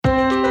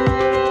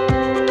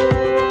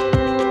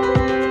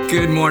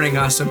Good morning,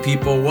 awesome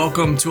people.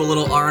 Welcome to a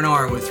little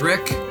R&R with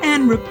Rick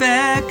and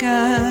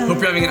Rebecca. Hope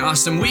you're having an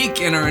awesome week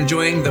and are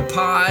enjoying the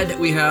pod.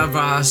 We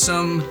have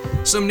some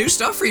new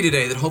stuff for you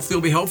today that hopefully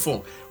will be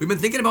helpful. We've been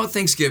thinking about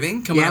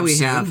Thanksgiving coming up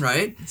soon,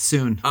 right?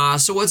 Soon.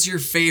 So what's your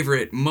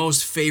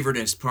most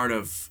favoritist part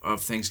of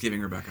Thanksgiving,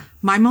 Rebecca?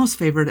 My most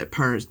favoritist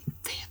part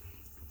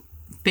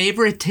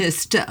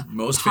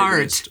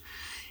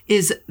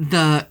is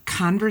the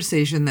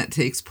conversation that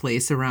takes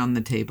place around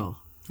the table.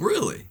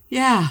 Really?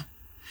 Yeah.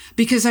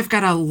 Because I've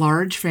got a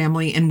large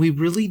family and we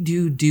really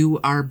do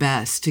our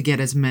best to get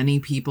as many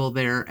people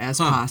there as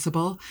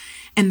possible.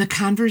 And the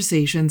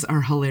conversations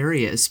are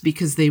hilarious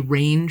because they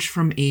range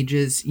from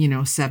ages,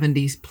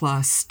 70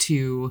 plus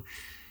to,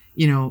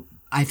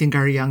 I think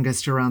our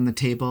youngest around the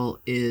table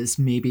is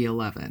maybe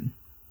 11.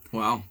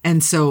 Wow.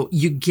 And so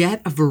you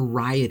get a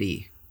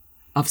variety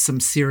of some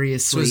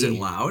seriously... So is it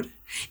loud?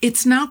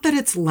 It's not that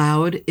it's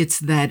loud. It's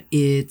that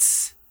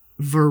it's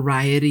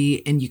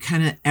variety, and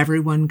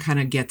everyone kind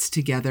of gets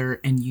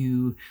together and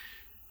you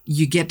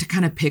get to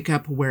kind of pick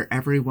up where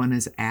everyone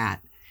is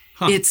at.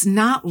 Huh. It's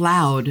not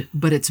loud,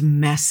 but it's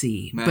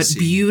messy, but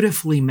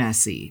beautifully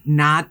messy,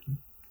 not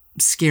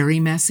scary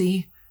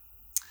messy.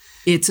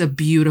 It's a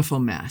beautiful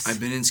mess. I've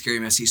been in scary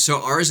messy.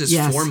 So ours is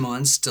 4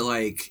 months to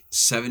like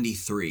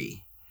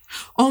 73.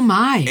 Oh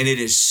my. And it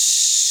is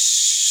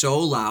so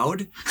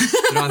loud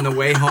that on the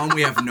way home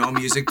we have no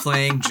music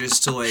playing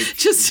just to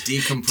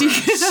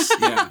decompress.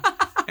 Yeah.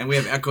 And we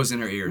have echoes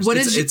in our ears.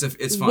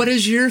 It's fun. What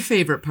is your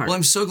favorite part? Well,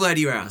 I'm so glad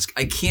you asked.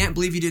 I can't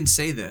believe you didn't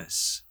say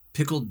this.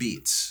 Pickled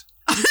beets.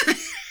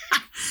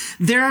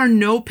 There are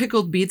no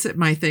pickled beets at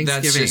my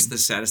Thanksgiving. That's just the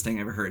saddest thing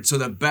I ever heard. So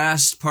the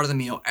best part of the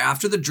meal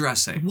after the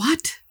dressing.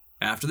 What?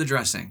 After the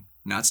dressing,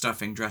 not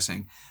stuffing,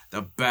 dressing.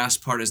 The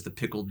best part is the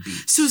pickled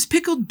beets. So is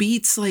pickled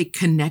beets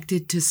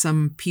connected to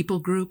some people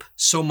group?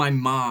 So my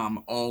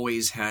mom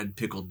always had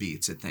pickled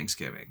beets at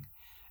Thanksgiving.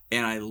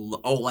 And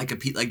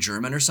like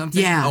German or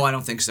something? Yeah. Oh, I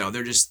don't think so.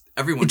 They're just,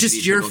 everyone just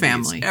should eat your pickled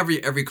family.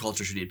 Beets. Every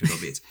culture should eat pickled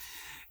beets.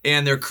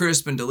 And they're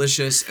crisp and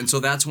delicious. And so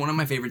that's one of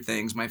my favorite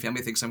things. My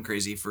family thinks I'm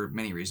crazy for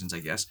many reasons, I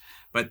guess.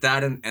 But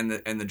that and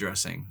the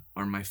dressing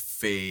are my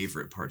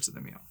favorite parts of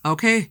the meal.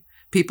 Okay.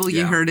 People,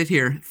 you heard it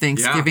here.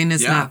 Thanksgiving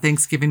is not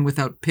Thanksgiving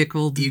without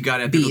pickled beets. You got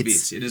to have pickled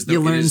beets.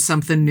 You learn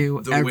something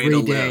new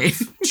every day.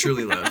 Live.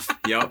 Truly live.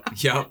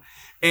 Yep.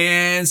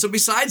 And so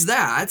besides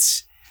that,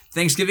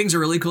 Thanksgiving's a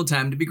really cool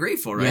time to be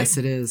grateful, right? Yes,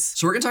 it is.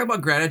 So we're going to talk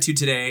about gratitude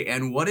today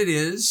and what it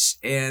is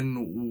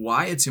and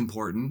why it's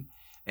important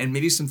and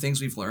maybe some things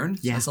we've learned.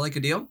 Yeah. Does that sound like a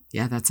deal?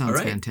 Yeah, that sounds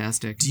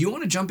fantastic. Do you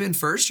want to jump in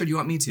first or do you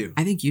want me to?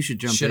 I think you should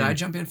jump in. Should I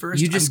jump in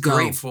first? You just I'm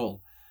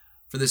grateful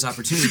for this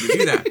opportunity to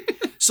do that.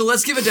 So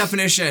let's give a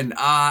definition.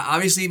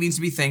 Obviously, it means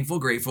to be thankful,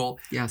 grateful.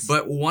 Yes.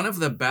 But one of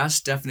the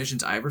best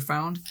definitions I ever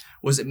found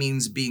was it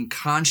means being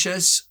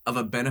conscious of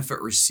a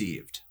benefit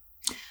received.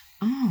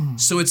 Oh.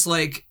 So it's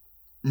like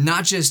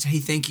not just, hey,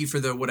 thank you for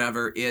the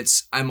whatever.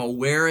 It's I'm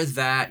aware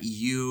that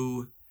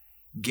you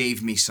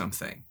gave me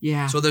something.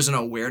 Yeah. So there's an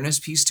awareness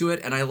piece to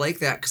it. And I like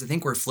that because I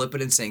think we're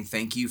flippant and saying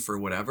thank you for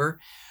whatever.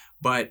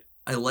 But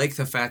I like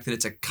the fact that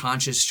it's a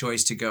conscious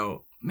choice to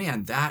go,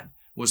 man, that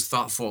was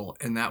thoughtful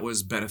and that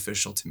was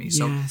beneficial to me.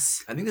 So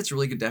yes. I think that's a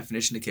really good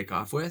definition to kick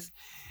off with.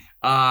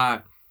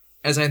 As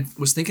I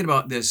was thinking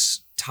about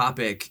this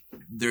topic,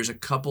 there's a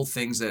couple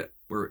things that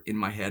were in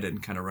my head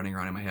and kind of running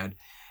around in my head.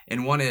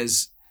 And one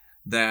is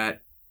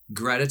that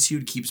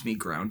gratitude keeps me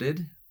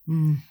grounded.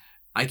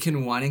 I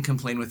can whine and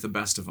complain with the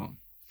best of them.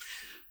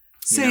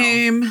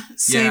 Same.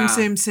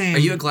 Are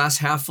you a glass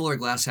half full or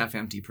glass half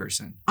empty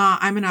person?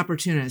 I'm an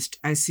opportunist.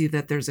 I see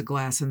that there's a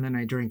glass and then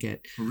I drink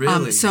it.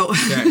 Really?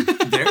 Okay.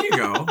 There you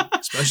go.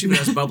 Especially if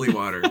it has bubbly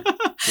water.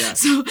 Yeah.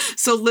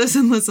 So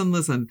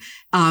listen.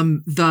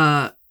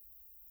 The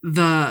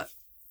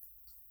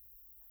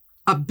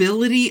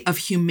ability of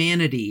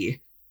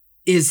humanity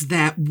is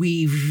that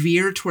we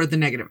veer toward the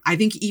negative. I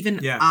think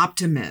even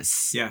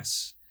optimists.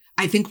 Yes.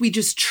 I think we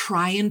just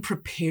try and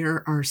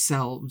prepare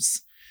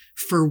ourselves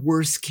for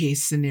worst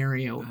case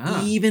scenario,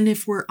 even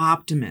if we're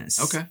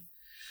optimists. Okay.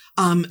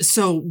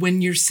 So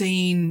when you're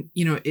saying,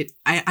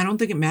 I don't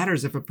think it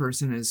matters if a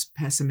person is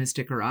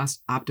pessimistic or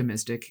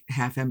optimistic,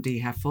 half empty,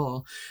 half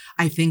full.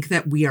 I think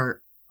that we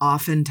are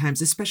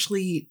oftentimes,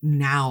 especially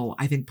now,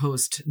 I think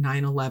post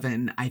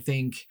 9/11, I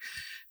think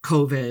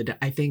COVID,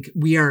 I think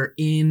we are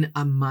in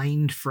a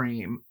mind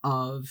frame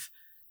of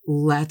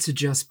let's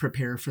just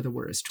prepare for the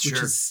worst,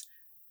 which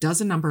does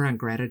a number on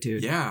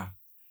gratitude. Yeah.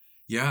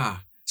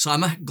 So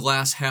I'm a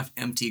glass half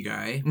empty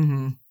guy.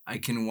 Mm-hmm. I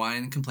can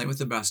whine and complain with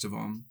the best of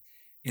them.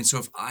 And so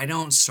if I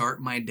don't start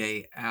my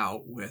day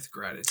out with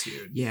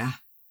gratitude,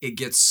 it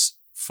gets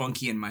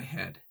funky in my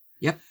head.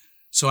 Yep.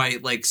 So I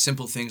like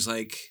simple things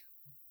like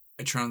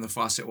I turn on the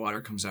faucet,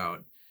 water comes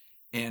out,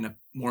 and a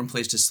warm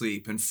place to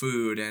sleep, and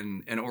food,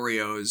 and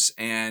Oreos,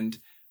 and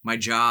my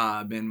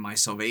job, and my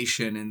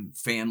salvation, and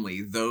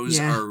family. Those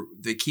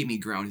they keep me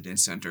grounded and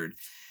centered.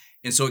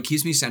 And so it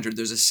keeps me centered.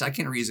 There's a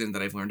second reason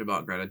that I've learned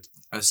about gratitude,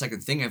 a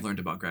second thing I've learned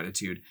about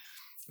gratitude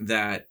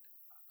that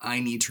I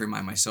need to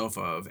remind myself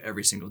of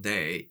every single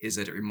day is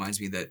that it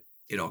reminds me that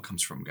it all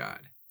comes from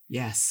God.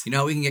 Yes. You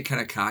know, we can get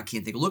kind of cocky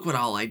and think, look what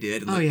all I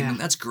did. Oh, yeah. And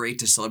that's great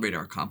to celebrate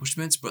our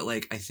accomplishments. But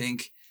like, I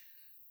think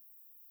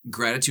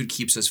gratitude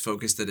keeps us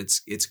focused that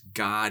it's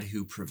God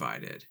who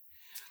provided.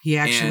 He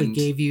actually And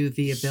gave you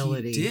the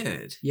ability. He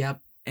did.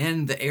 Yep.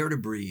 And the air to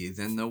breathe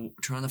and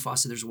turn on the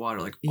faucet, there's water.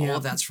 Like all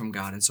of that's from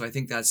God. And so I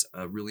think that's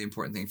a really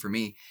important thing for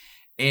me.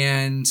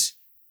 And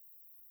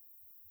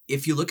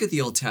if you look at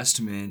the Old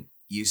Testament,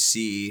 you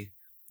see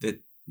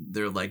that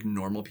they're like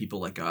normal people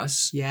like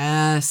us.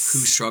 Yes. Who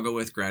struggle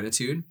with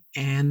gratitude.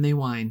 And they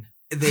whine.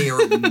 They are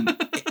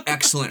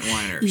excellent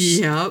whiners.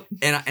 Yep.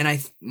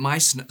 And my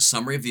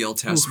summary of the Old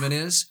Testament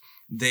is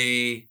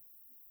they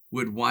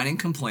would whine and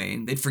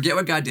complain. They'd forget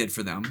what God did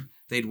for them.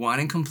 They'd whine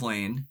and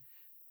complain.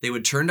 They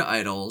would turn to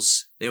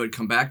idols. They would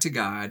come back to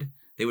God.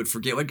 They would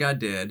forget what God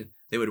did.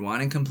 They would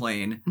whine and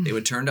complain. They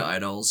would turn to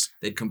idols.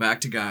 They'd come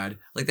back to God.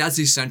 Like that's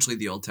essentially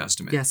the Old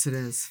Testament. Yes, it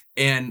is.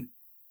 And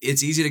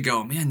it's easy to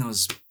go, man,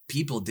 those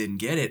people didn't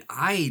get it.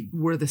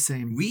 We're the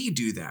same. We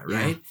do that,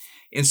 right?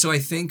 Yeah. And so I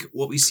think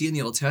what we see in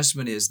the Old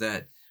Testament is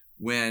that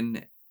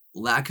when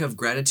lack of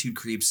gratitude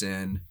creeps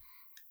in,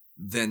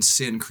 then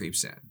sin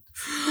creeps in.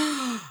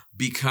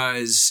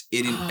 Because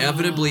it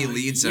inevitably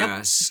leads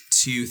us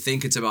to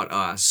think it's about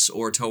us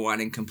or to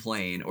whine and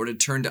complain or to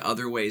turn to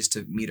other ways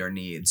to meet our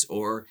needs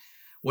or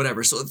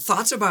whatever. So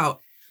thoughts about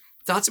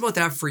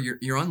that for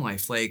your own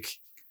life, like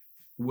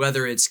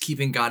whether it's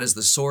keeping God as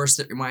the source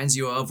that reminds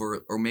you of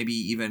or maybe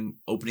even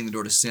opening the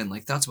door to sin,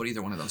 like that's what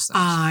either one of those things.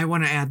 I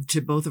want to add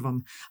to both of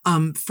them.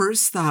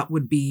 First thought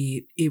would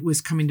be, it was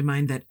coming to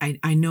mind that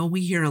I know we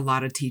hear a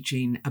lot of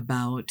teaching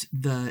about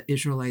the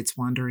Israelites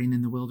wandering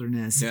in the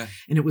wilderness. Yeah.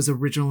 And it was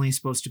originally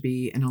supposed to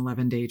be an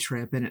 11-day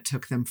trip and it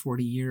took them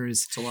 40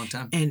 years. It's a long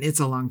time. And it's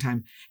a long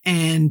time.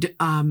 And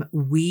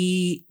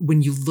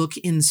when you look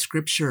in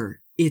scripture,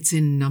 it's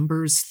in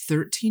Numbers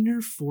 13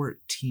 or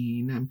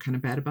 14. I'm kind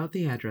of bad about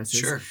the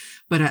addresses. Sure.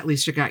 But at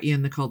least I got you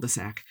in the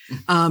cul-de-sac.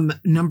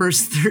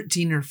 Numbers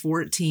 13 or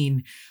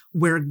 14,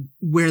 where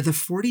the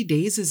 40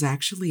 days is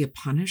actually a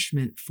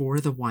punishment for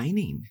the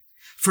whining,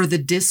 for the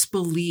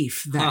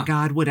disbelief that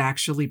God would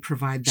actually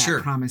provide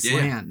that promised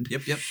land.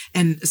 Yep.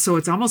 And so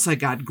it's almost like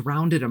God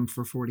grounded them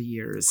for 40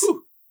 years.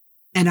 Whew.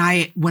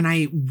 And when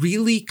I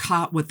really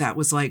caught what that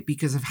was like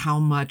because of how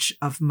much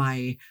of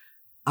my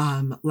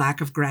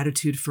lack of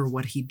gratitude for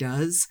what he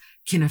does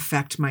can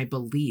affect my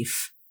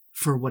belief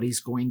for what he's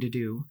going to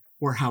do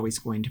or how he's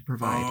going to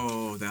provide.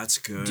 Oh, that's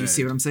good. Do you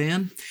see what I'm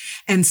saying?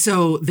 And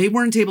so they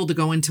weren't able to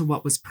go into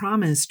what was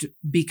promised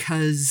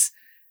because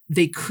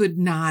they could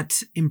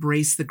not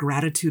embrace the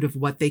gratitude of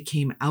what they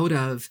came out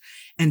of.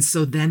 And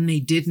so then they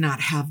did not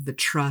have the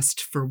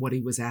trust for what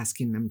he was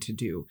asking them to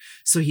do.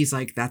 So he's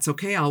like, that's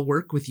okay. I'll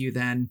work with you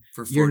then.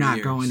 For 40 You're not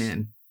years. going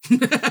in.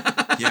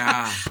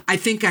 Yeah. I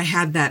think I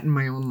had that in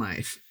my own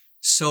life.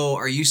 So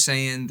are you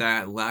saying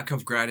that lack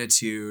of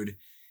gratitude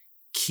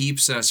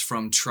keeps us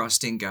from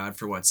trusting God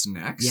for what's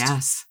next?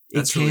 Yes.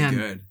 That's it can. really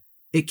good.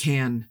 It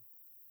can.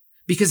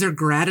 Because our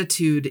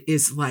gratitude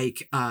is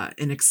like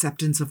an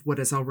acceptance of what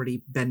has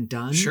already been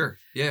done. Sure.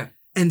 Yeah.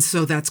 And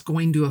so that's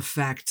going to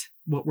affect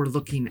what we're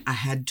looking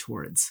ahead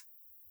towards.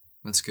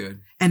 That's good.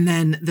 And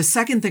then the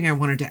second thing I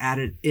wanted to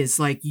add is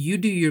like you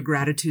do your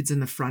gratitudes in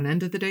the front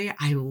end of the day.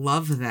 I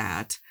love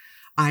that.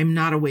 I'm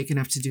not awake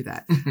enough to do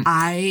that.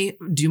 I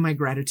do my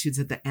gratitudes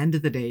at the end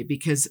of the day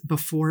because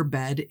before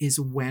bed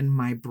is when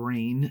my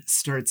brain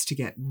starts to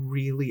get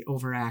really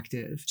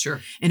overactive.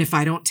 Sure. And if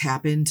I don't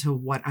tap into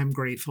what I'm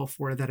grateful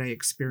for that I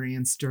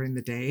experienced during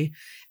the day,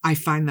 I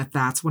find that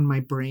that's when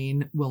my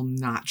brain will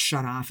not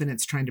shut off and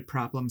it's trying to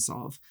problem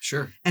solve.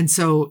 Sure. And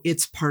so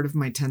it's part of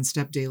my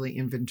 10-step daily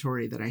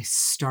inventory that I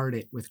start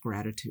it with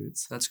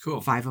gratitudes. That's cool.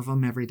 5 of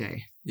them every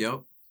day.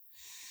 Yep.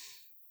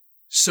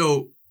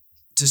 So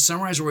to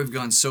summarize where we've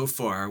gone so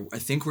far, I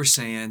think we're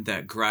saying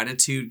that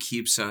gratitude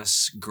keeps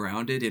us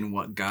grounded in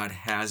what God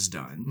has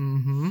done.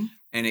 Mm-hmm.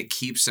 And it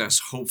keeps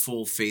us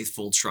hopeful,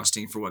 faithful,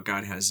 trusting for what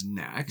God has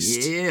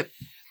next. Yep.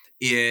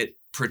 It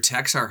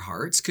protects our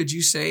hearts, could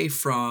you say,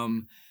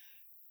 from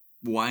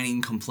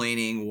whining,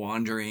 complaining,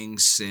 wandering,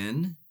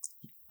 sin?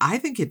 I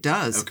think it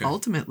does. Okay.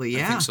 Ultimately,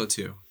 yeah. I think so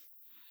too.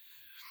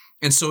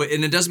 And so,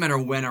 and it doesn't matter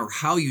when or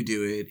how you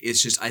do it.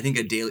 It's just, I think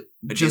a daily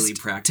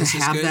practice to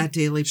is have good. That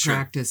daily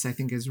practice, I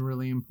think is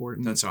really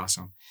important. That's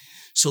awesome.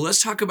 So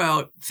let's talk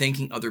about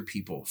thanking other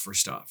people for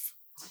stuff.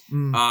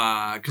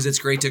 Because it's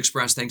great to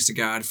express thanks to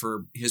God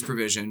for his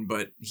provision,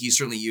 but he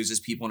certainly uses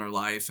people in our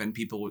life and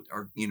people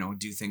are,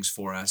 do things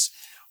for us.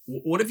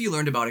 What have you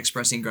learned about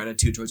expressing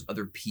gratitude towards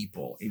other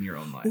people in your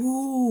own life?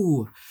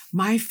 Ooh,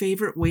 my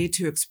favorite way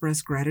to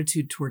express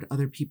gratitude toward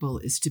other people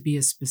is to be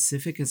as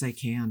specific as I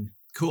can.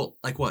 Cool.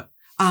 Like what?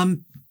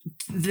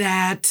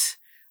 That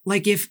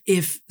like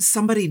if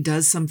somebody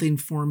does something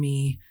for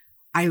me,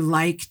 I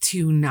like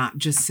to not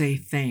just say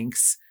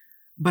thanks,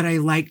 but I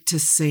like to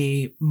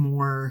say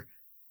more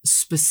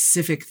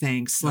specific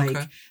thanks. Like,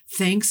 Okay.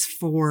 thanks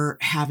for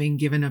having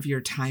given of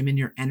your time and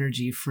your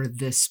energy for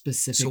this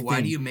specific So why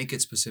thing. do you make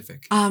it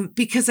specific?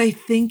 Because I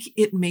think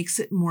it makes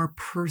it more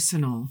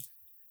personal.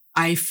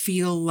 I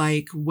feel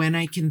like when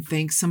I can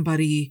thank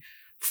somebody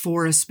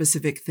for a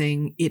specific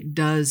thing, it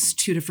does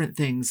two different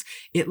things.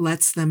 It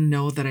lets them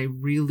know that I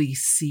really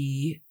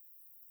see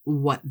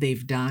what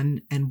they've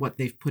done and what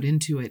they've put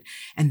into it.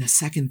 And the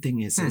second thing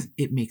is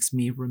it makes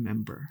me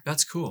remember.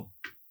 That's cool.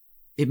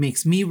 It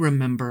makes me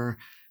remember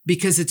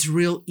because it's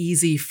real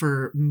easy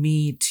for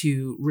me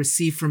to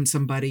receive from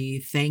somebody,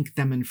 thank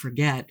them and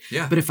forget.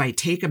 Yeah. But if I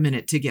take a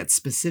minute to get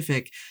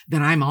specific,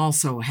 then I'm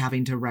also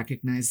having to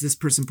recognize this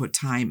person put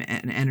time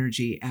and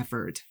energy,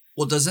 effort.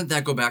 Well, doesn't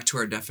that go back to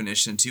our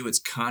definition too? It's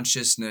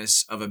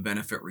consciousness of a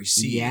benefit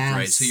received,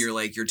 right? So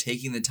you're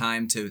taking the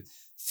time to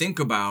think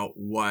about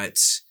what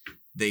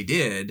they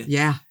did.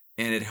 Yeah.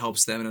 And it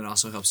helps them and it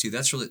also helps you.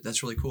 That's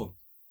really cool.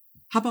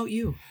 How about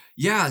you?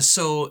 Yeah,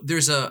 so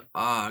there's a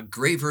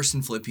great verse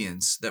in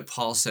Philippians that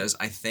Paul says,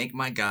 I thank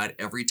my God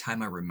every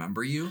time I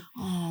remember you.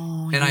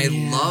 Oh, and I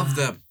love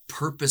the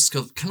purpose,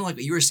 kind of like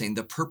what you were saying,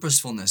 the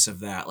purposefulness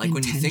of that. Like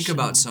when you think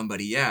about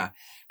somebody, yeah,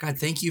 God,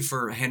 thank you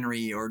for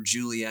Henry or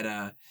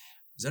Julietta.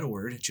 Is that a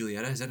word?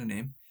 Julietta, is that a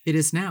name? It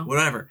is now.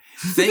 Whatever.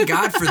 Thank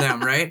God for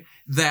them, right?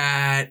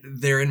 That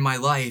they're in my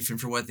life and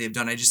for what they've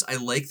done. I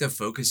like the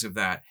focus of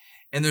that.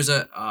 And there's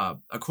a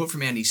quote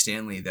from Andy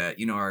Stanley that,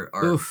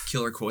 our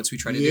killer quotes we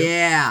try to do.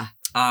 Yeah.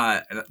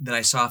 That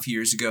I saw a few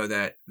years ago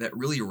that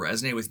really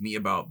resonated with me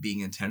about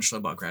being intentional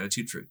about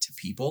gratitude to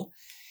people.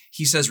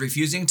 He says,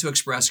 refusing to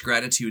express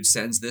gratitude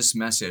sends this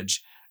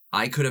message,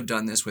 I could have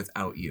done this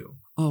without you.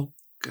 Oh,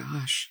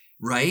 gosh.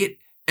 Right?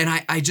 And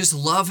I just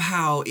love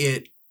how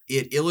it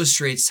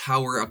illustrates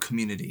how we're a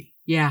community.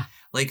 Yeah.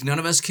 Like none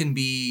of us can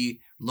be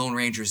Lone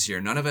Rangers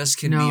here. None of us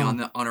can be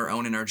on our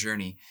own in our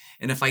journey.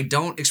 And if I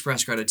don't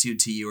express gratitude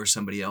to you or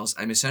somebody else,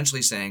 I'm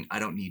essentially saying, I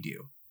don't need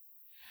you.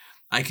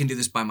 I can do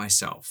this by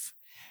myself.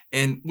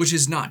 And which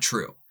is not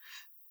true.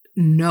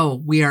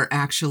 No, we are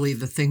actually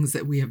the things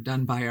that we have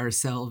done by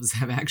ourselves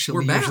have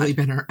actually usually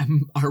been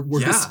our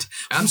worst,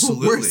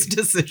 worst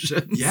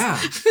decisions. Yeah.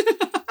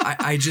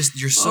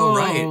 You're so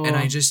right. And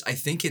I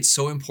think it's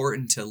so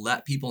important to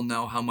let people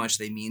know how much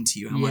they mean to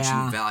you, how much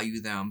you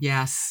value them.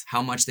 Yes.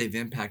 How much they've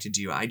impacted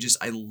you. I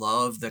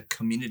love the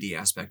community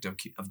aspect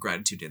of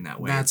gratitude in that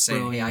way. That's it's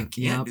saying, brilliant.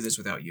 Hey, I can't do this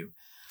without you.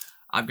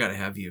 I've got to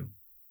have you.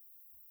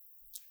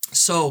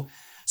 So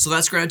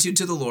that's gratitude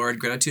to the Lord,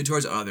 gratitude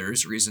towards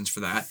others, reasons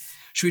for that.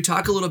 Should we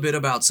talk a little bit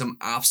about some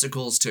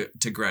obstacles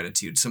to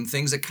gratitude, some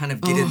things that kind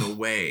of get in the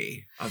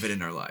way of it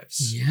in our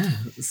lives?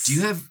 Yes. Do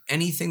you have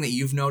anything that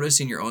you've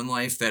noticed in your own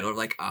life that are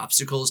like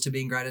obstacles to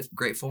being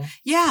grateful?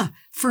 Yeah.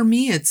 For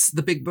me,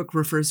 the big book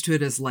refers to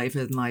it as life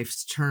in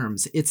life's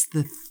terms. It's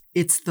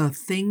the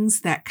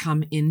things that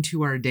come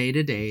into our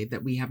day-to-day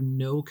that we have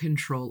no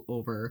control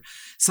over.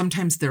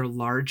 Sometimes they're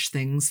large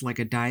things like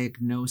a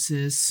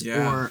diagnosis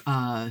or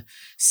a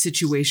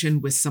situation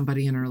with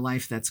somebody in our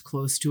life that's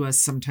close to us,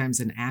 sometimes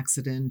an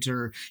accident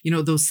or,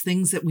 those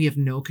things that we have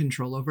no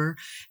control over.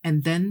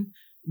 And then,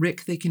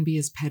 Rick, they can be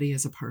as petty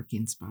as a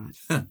parking spot.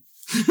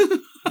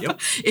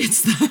 Yep.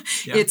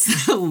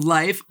 It's the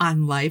life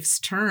on life's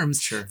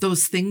terms. Sure.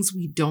 Those things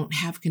we don't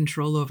have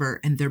control over,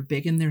 and they're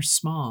big and they're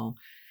small.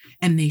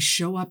 And they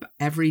show up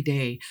every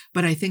day.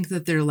 But I think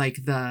that they're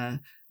like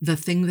the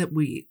thing that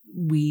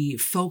we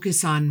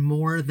focus on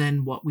more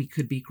than what we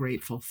could be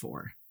grateful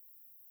for.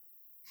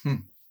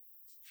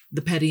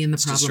 The petty and the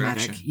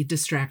problematic.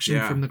 Distraction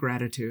from the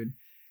gratitude.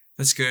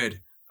 That's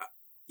good.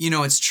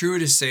 It's true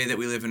to say that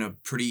we live in a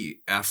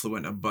pretty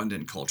affluent,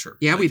 abundant culture.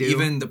 Yeah, we do.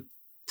 Even the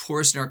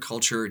poorest in our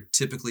culture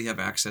typically have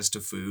access to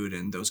food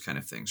and those kind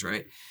of things,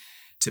 right?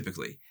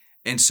 Typically.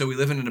 And so we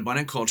live in an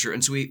abundant culture.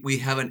 And so we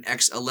have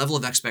a level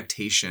of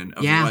expectation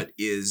of what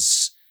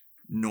is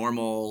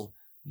normal,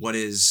 what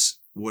is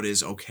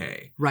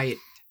okay. Right.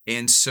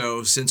 And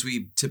so since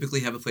we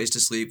typically have a place to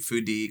sleep,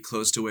 food to eat,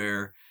 clothes to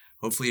wear,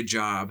 hopefully a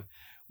job,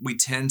 we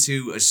tend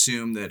to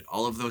assume that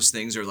all of those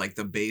things are like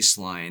the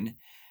baseline.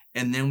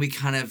 And then we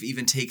kind of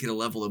even take it a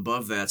level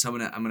above that. So I'm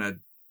gonna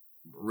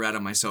rat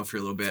myself out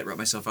a little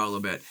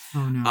bit.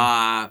 Oh no.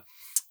 I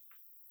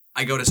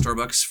go to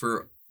Starbucks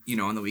for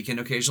on the weekend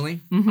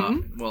occasionally.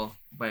 Mm-hmm. Well,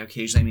 by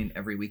occasion I mean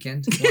every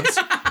weekend once.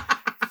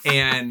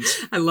 And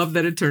I love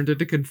that it turned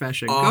into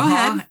confession. Go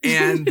ahead.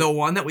 And the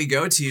one that we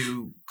go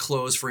to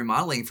closed for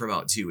remodeling for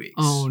about 2 weeks.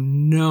 Oh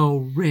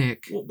no,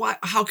 Rick. Well, why?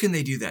 How can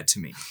they do that to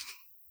me?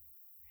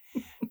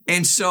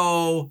 And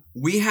so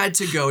we had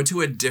to go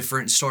to a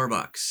different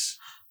Starbucks.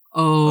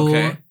 Oh,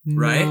 okay,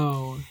 right?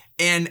 No.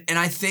 And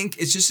I think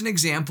it's just an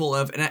example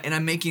of, and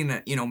I'm making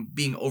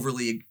being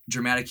overly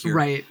dramatic here,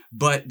 right?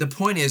 But the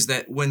point is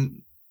that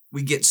when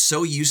we get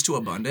so used to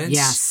abundance,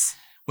 yes,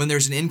 when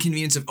there's an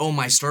inconvenience of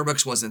my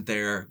Starbucks wasn't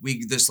there,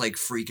 we just like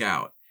freak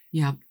out.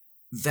 Yeah,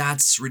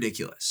 that's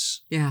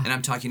ridiculous. Yeah, and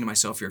I'm talking to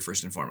myself here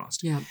first and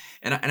foremost. Yeah,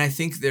 and I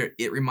think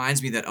it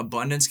reminds me that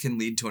abundance can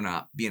lead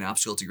to be an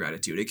obstacle to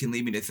gratitude. It can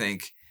lead me to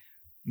think,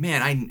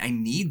 man, I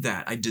need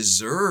that. I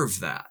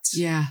deserve that.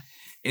 Yeah.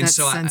 And that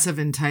so sense of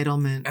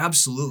entitlement.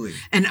 Absolutely.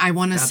 And I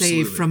want to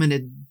say from an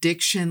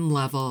addiction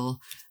level,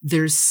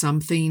 there's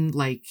something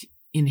like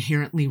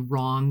inherently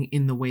wrong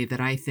in the way that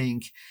I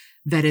think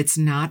that it's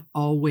not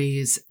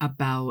always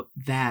about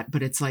that,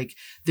 but it's like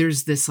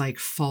there's this like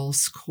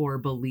false core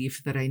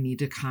belief that I need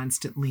to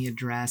constantly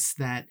address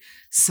that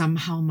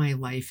somehow my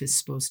life is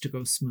supposed to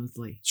go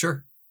smoothly.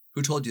 Sure.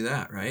 Who told you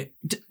that, right?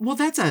 Well,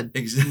 that's a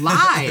Exactly.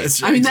 lie.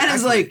 That's I mean,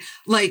 exactly.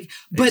 that is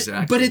but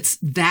Exactly.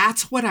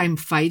 that's what I'm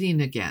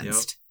fighting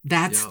against. Yep.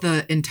 That's Yep.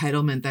 the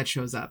entitlement that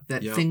shows up,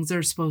 that Yep. things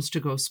are supposed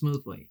to go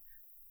smoothly.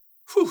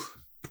 Whew.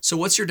 So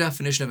what's your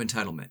definition of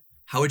entitlement?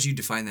 How would you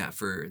define that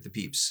for the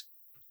peeps?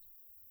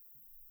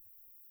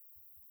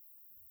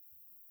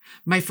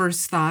 My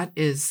first thought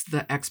is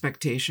the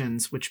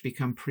expectations, which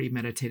become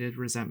premeditated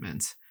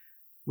resentments,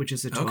 which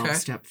is a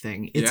 12-step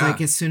thing. It's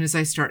like as soon as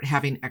I start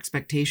having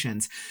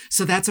expectations.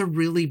 So that's a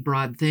really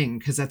broad thing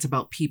because that's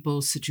about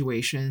people,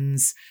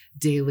 situations,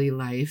 daily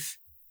life.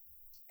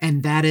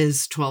 And that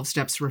is 12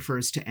 steps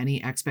refers to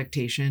any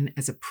expectation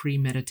as a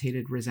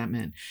premeditated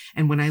resentment.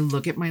 And when I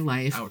look at my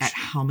life, at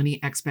how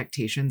many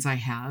expectations I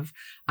have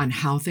on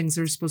how things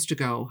are supposed to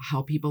go,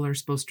 how people are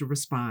supposed to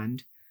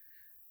respond,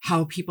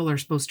 how people are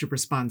supposed to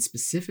respond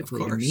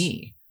specifically to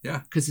me. Yeah.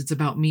 Because it's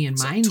about me and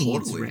my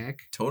needs,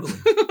 Rick. Totally.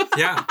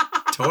 Yeah,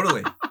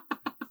 totally.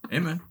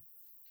 Amen.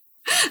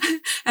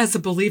 As a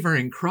believer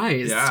in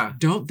Christ,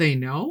 don't they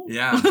know?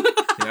 Yeah.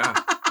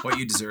 Yeah. What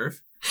you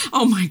deserve.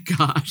 Oh my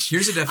gosh.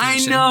 Here's a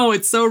definition. I know,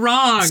 it's so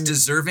wrong. It's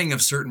deserving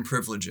of certain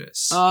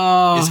privileges.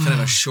 Oh. It's kind of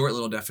a short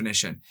little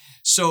definition.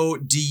 So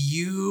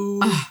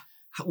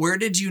where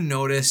did you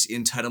notice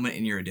entitlement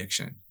in your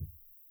addiction?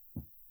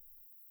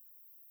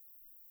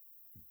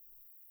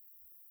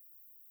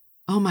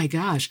 Oh my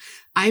gosh.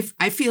 I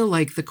feel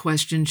like the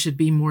question should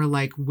be more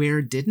like,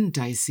 where didn't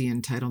I see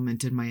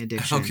entitlement in my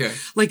addiction? Okay.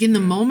 Like in the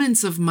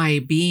moments of my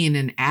being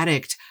an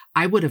addict,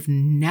 I would have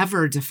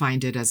never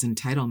defined it as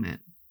entitlement.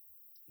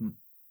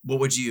 What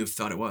would you have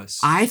thought it was?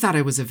 I thought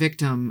I was a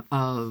victim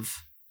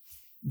of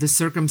the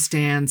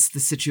circumstance, the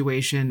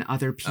situation,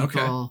 other people.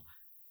 Okay.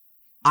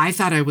 I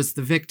thought I was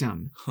the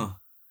victim. Huh.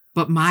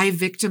 But my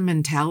victim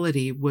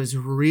mentality was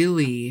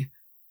really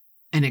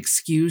an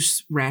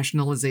excuse,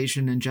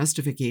 rationalization, and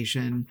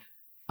justification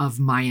of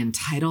my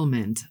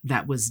entitlement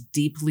that was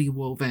deeply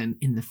woven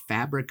in the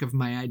fabric of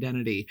my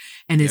identity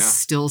and is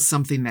still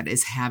something that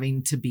is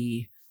having to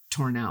be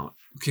torn out.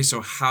 Okay,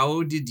 so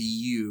how did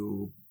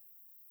you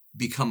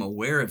become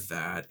aware of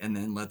that and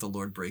then let the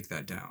Lord break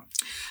that down?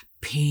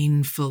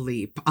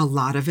 Painfully. A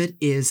lot of it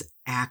is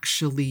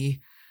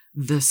actually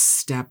the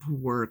step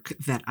work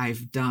that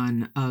I've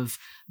done of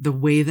the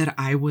way that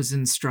I was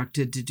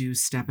instructed to do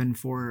step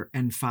 4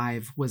 and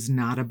 5 was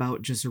not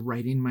about just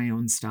writing my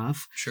own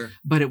stuff. Sure.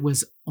 But it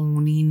was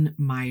owning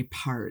my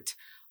part,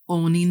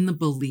 owning the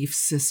belief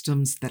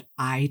systems that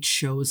I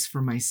chose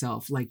for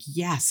myself. Like,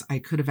 yes, I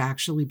could have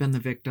actually been the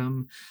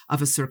victim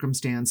of a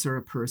circumstance or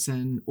a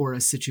person or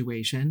a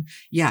situation.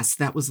 Yes,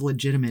 that was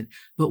legitimate.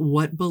 But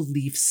what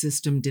belief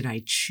system did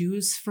I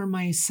choose for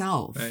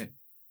myself? Right.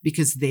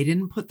 Because they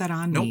didn't put that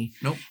on me.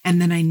 Nope. And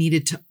then I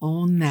needed to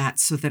own that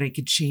so that I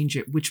could change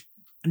it, which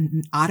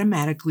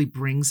automatically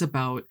brings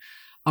about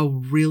a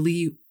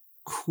really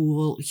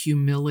cool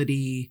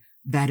humility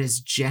that is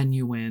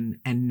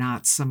genuine and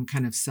not some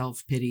kind of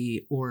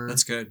self-pity or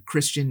That's good.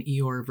 Christian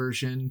Eeyore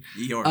version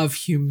Eeyore. of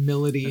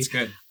humility. That's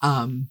good.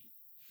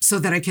 So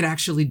that I could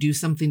actually do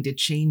something to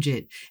change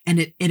it.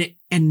 And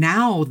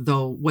now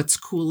though, what's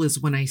cool is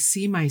when I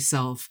see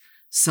myself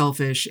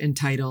selfish,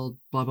 entitled,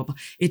 blah, blah, blah.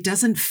 It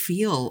doesn't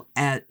feel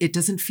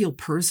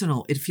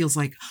personal. It feels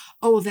like,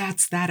 oh,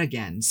 that's that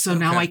again. So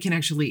now I can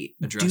actually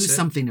do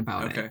something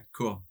about it. Okay,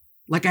 cool.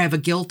 Like I have a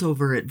guilt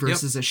over it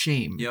versus a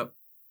shame. Yep.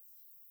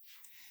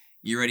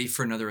 You ready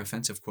for another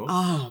offensive quote?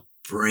 Oh,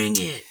 bring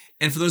it.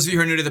 And for those of you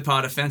who are new to the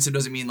pod, offensive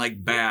doesn't mean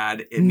like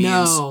bad. It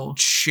means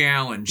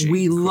challenging.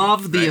 We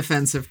love the right?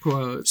 offensive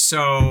quote.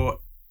 So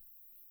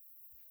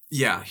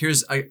yeah,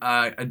 here's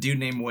a dude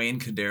named Wayne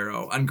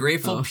Cadero.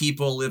 Ungrateful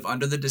people live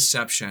under the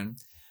deception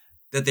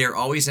that they are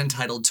always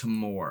entitled to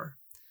more.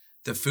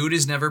 The food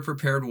is never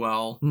prepared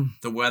well.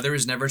 The weather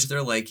is never to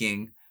their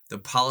liking. The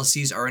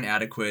policies are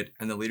inadequate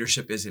and the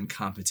leadership is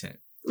incompetent.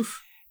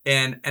 Oof.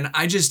 And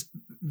I just,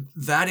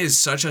 that is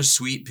such a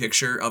sweet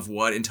picture of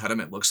what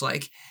entitlement looks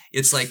like.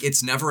 It's like,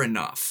 it's never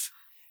enough.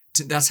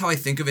 That's how I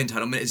think of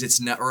entitlement is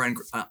it's never,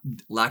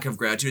 lack of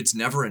gratitude. It's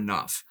never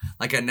enough.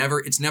 Like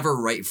it's never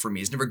right for me.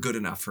 It's never good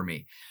enough for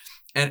me.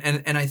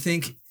 And I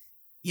think,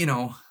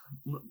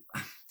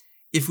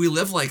 if we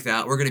live like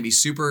that, we're going to be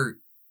super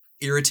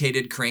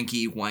irritated,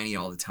 cranky, whiny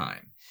all the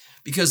time.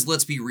 Because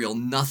let's be real,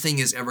 nothing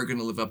is ever going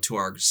to live up to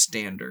our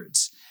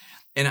standards.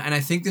 And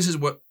I think this is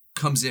what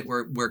comes in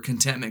where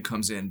contentment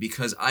comes in,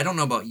 because I don't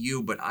know about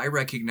you, but I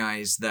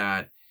recognize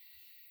that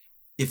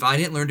if I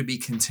didn't learn to be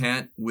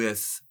content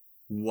with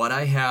what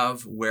I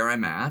have, where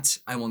I'm at,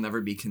 I will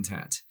never be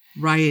content.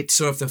 Right.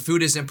 So if the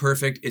food isn't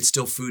perfect, it's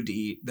still food to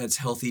eat. That's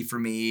healthy for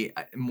me,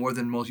 more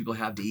than most people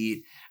have to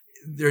eat.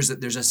 There's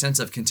a sense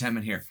of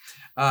contentment here.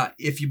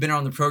 If you've been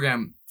on the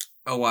program,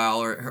 a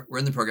while, or we're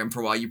in the program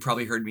for a while, you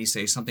probably heard me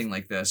say something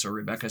like this, or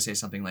Rebecca say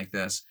something like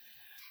this,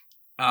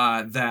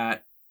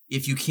 that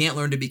if you can't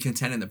learn to be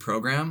content in the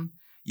program,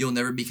 you'll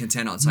never be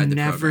content outside the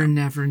program.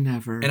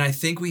 Never. And I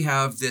think we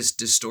have this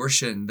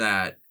distortion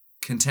that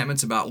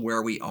contentment's about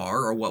where we are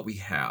or what we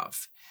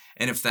have.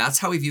 And if that's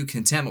how we view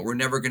contentment, we're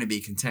never going to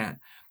be content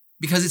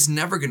because it's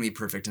never going to be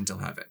perfect until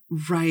heaven.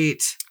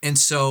 Right. And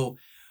so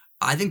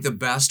I think the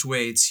best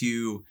way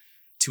to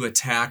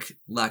attack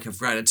lack of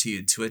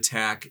gratitude, to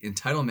attack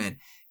entitlement,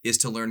 is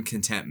to learn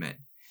contentment.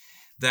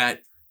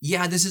 That,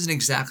 yeah, this isn't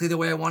exactly the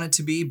way I want it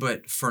to be,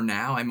 but for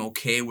now, I'm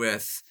okay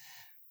with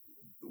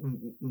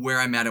where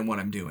I'm at and what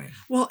I'm doing.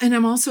 Well, and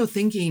I'm also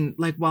thinking,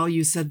 like, while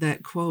you said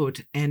that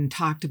quote and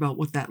talked about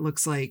what that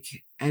looks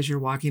like as you're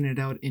walking it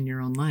out in your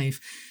own life,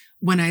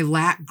 when I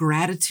lack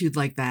gratitude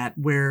like that,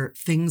 where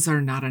things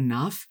are not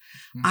enough,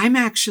 I'm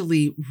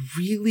actually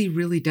really,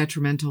 really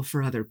detrimental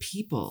for other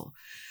people.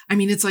 I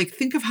mean, it's like,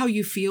 think of how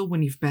you feel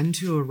when you've been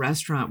to a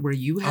restaurant where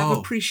you have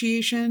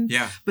appreciation,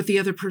 but the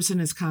other person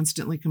is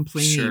constantly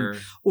complaining. Sure.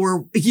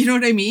 Or, you know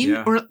what I mean?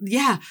 Yeah. Or,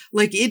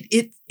 like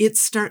it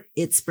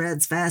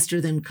spreads faster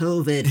than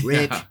COVID,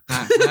 Rick.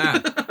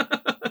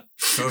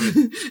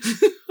 COVID.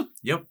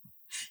 Yep.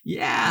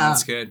 Yeah.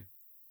 That's good.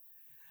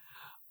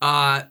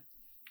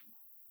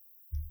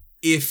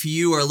 If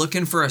you are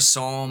looking for a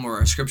psalm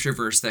or a scripture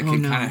verse that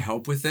can kind of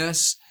help with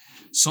this,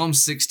 Psalm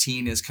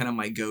 16 is kind of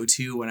my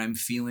go-to when I'm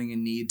feeling a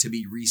need to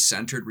be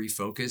recentered,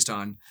 refocused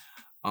on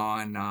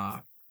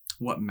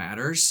what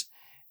matters.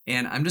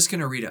 And I'm just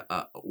going to read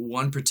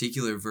one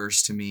particular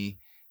verse to you,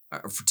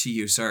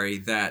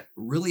 that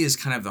really is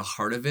kind of the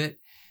heart of it,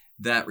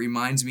 that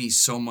reminds me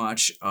so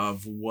much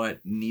of what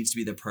needs to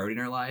be the priority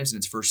in our lives. And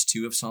it's verse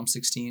 2 of Psalm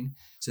 16.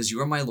 It says,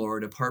 "You are my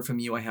Lord. Apart from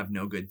you, I have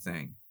no good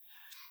thing."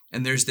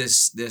 And there's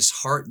this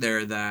heart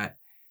there that,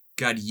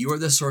 God, you are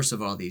the source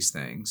of all these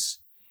things,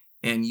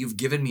 and you've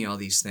given me all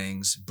these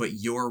things, but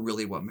you're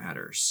really what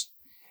matters.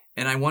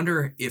 And I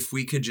wonder if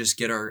we could just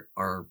get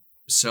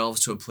ourselves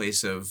to a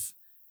place of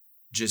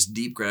just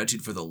deep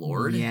gratitude for the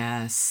Lord.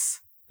 Yes.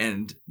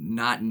 And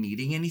not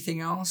needing anything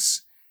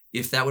else,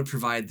 if that would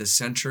provide the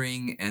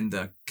centering and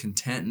the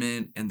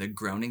contentment and the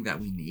grounding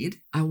that we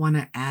need. I want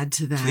to add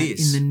to that.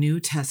 Please. In the New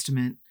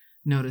Testament.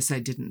 Notice I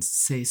didn't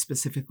say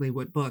specifically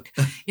what book.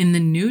 In the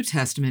New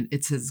Testament,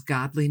 it says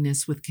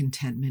godliness with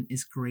contentment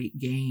is great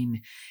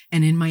gain.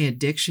 And in my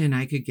addiction,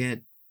 I could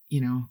get,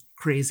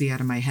 crazy out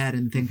of my head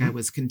and think I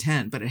was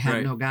content, but it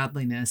had no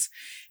godliness.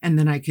 And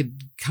then I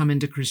could come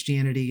into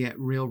Christianity, get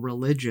real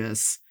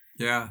religious,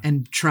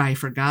 and try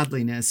for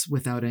godliness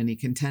without any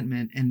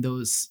contentment. And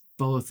those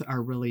both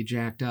are really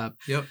jacked up.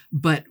 Yep.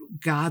 But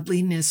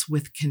godliness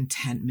with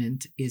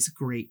contentment is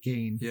great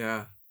gain.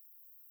 Yeah.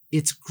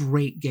 It's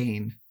great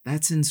gain.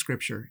 That's in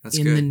scripture. That's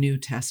in good. The New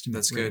Testament.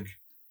 That's good.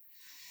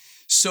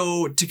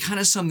 So to kind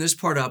of sum this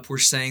part up, we're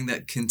saying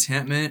that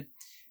contentment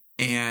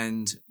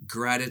and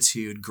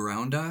gratitude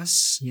ground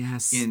us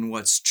in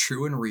what's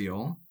true and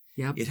real.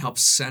 Yep. It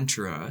helps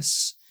center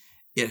us.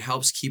 It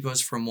helps keep us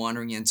from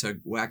wandering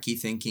into wacky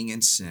thinking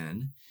and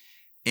sin.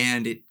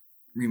 And it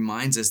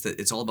reminds us that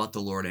it's all about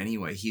the Lord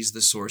anyway. He's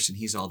the source and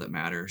he's all that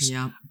matters.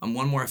 Yeah.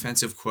 One more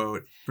offensive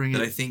quote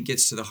I think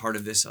gets to the heart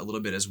of this a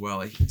little bit as well.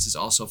 This is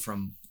also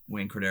from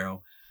Wayne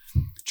Cordero.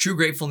 "True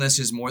gratefulness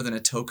is more than a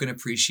token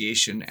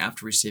appreciation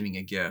after receiving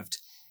a gift.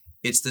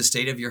 It's the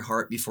state of your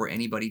heart before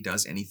anybody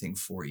does anything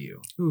for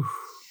you." Ooh.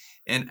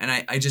 And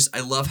I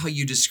love how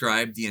you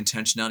described the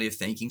intentionality of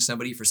thanking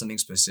somebody for something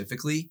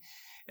specifically.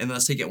 And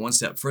let's take it one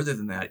step further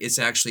than that. It's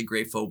actually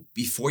grateful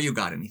before you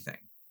got anything.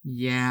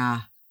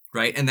 Yeah.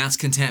 Right? And that's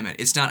contentment.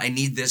 It's not, I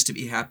need this to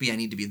be happy. I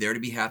need to be there to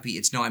be happy.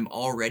 It's no, I'm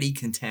already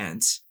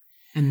content.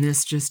 And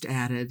this just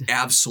added.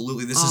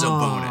 Absolutely. This is a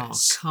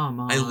bonus. Come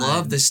on. I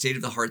love the state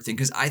of the heart thing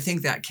because I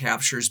think that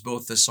captures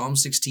both the Psalm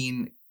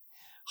 16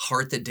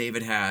 heart that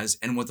David has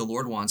and what the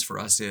Lord wants for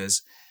us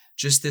is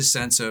just this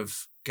sense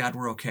of, God,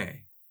 we're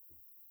okay.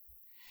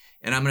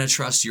 And I'm going to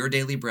trust your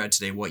daily bread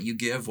today. What you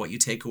give, what you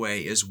take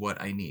away is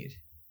what I need.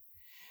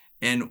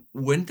 And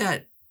wouldn't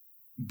that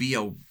be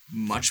a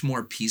much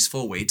more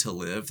peaceful way to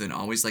live than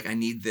always like, I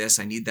need this,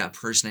 I need that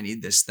person, I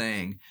need this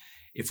thing.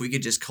 If we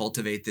could just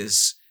cultivate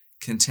this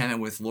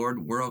contentment with,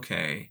 Lord, we're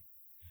okay.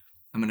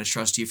 I'm going to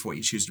trust you for what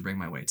you choose to bring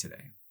my way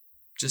today.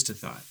 Just a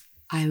thought.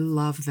 I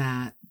love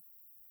that.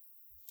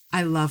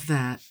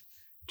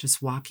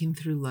 Just walking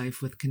through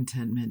life with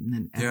contentment and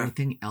then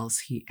everything else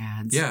he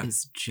adds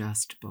is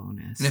just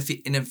bonus.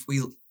 And if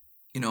we,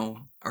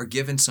 are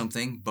given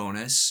something,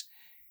 bonus,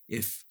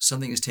 if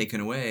something is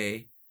taken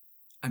away,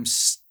 I'm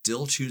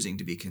still choosing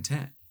to be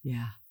content.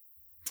 Yeah.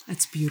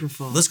 That's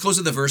beautiful. Let's close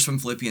with a verse from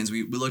Philippians.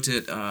 We looked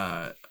at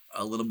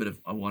a little bit of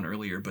one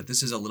earlier, but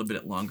this is a little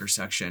bit longer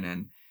section,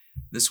 and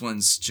this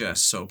one's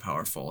just so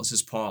powerful. This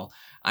is Paul.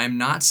 "I am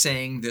not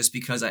saying this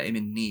because I am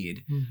in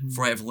need,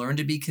 for I have learned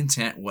to be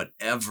content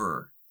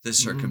whatever the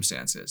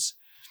circumstances.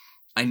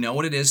 I know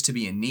what it is to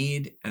be in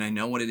need, and I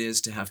know what it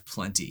is to have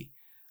plenty.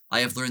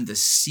 I have learned the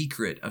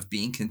secret of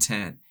being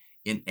content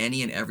in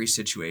any and every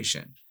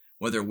situation,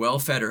 whether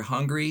well-fed or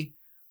hungry,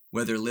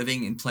 whether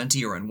living in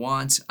plenty or in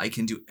want. I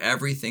can do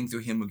everything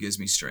through him who gives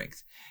me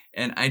strength.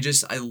 And I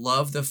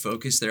love the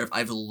focus there.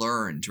 I've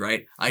learned,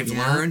 right? I've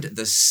learned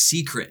the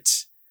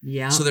secret.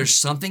 Yeah. So there's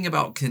something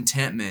about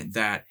contentment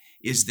that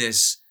is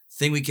this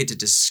thing we get to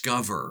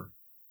discover.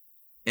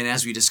 And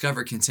as we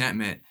discover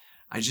contentment,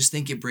 I just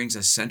think it brings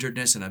a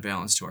centeredness and a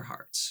balance to our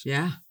hearts.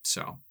 Yeah.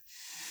 So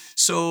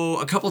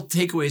a couple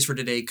takeaways for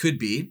today could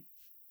be,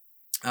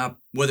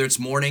 whether it's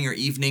morning or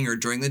evening or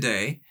during the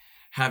day,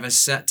 have a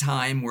set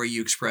time where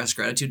you express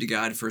gratitude to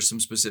God for some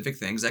specific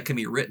things. That can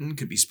be written,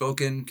 could be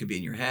spoken, could be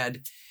in your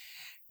head.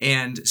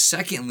 And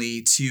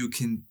secondly, to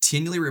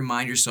continually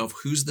remind yourself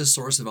who's the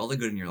source of all the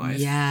good in your life.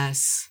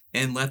 Yes.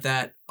 And let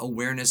that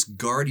awareness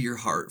guard your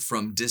heart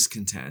from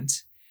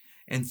discontent.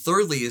 And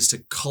thirdly is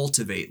to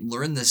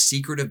learn the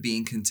secret of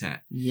being content.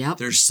 Yep.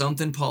 There's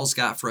something Paul's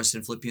got for us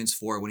in Philippians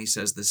 4 when he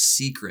says the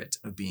secret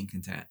of being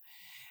content.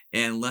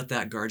 And let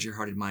that guard your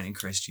heart and mind in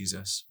Christ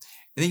Jesus.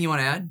 Anything you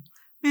want to add?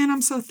 Man,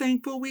 I'm so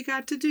thankful we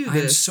got to do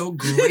this. I'm so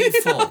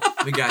grateful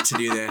we got to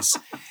do this.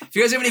 If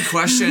you guys have any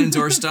questions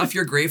or stuff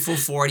you're grateful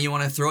for and you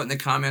want to throw it in the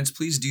comments,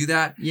 please do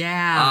that.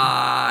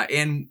 Yeah.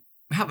 And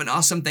have an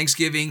awesome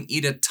Thanksgiving.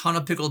 Eat a ton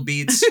of pickled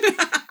beets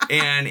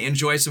and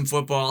enjoy some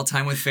football,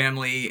 time with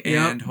family,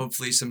 and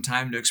hopefully some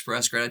time to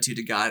express gratitude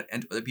to God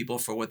and to other people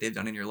for what they've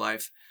done in your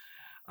life.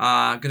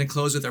 Going to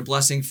close with our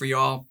blessing for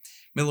y'all.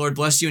 May the Lord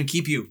bless you and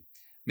keep you.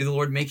 May the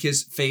Lord make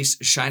his face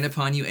shine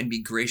upon you and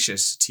be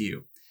gracious to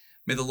you.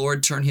 May the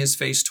Lord turn his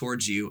face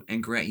towards you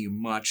and grant you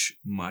much,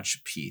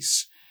 much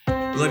peace. We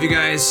love you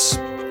guys.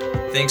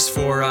 Thanks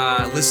for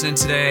listening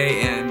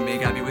today, and may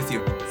God be with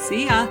you.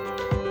 See ya.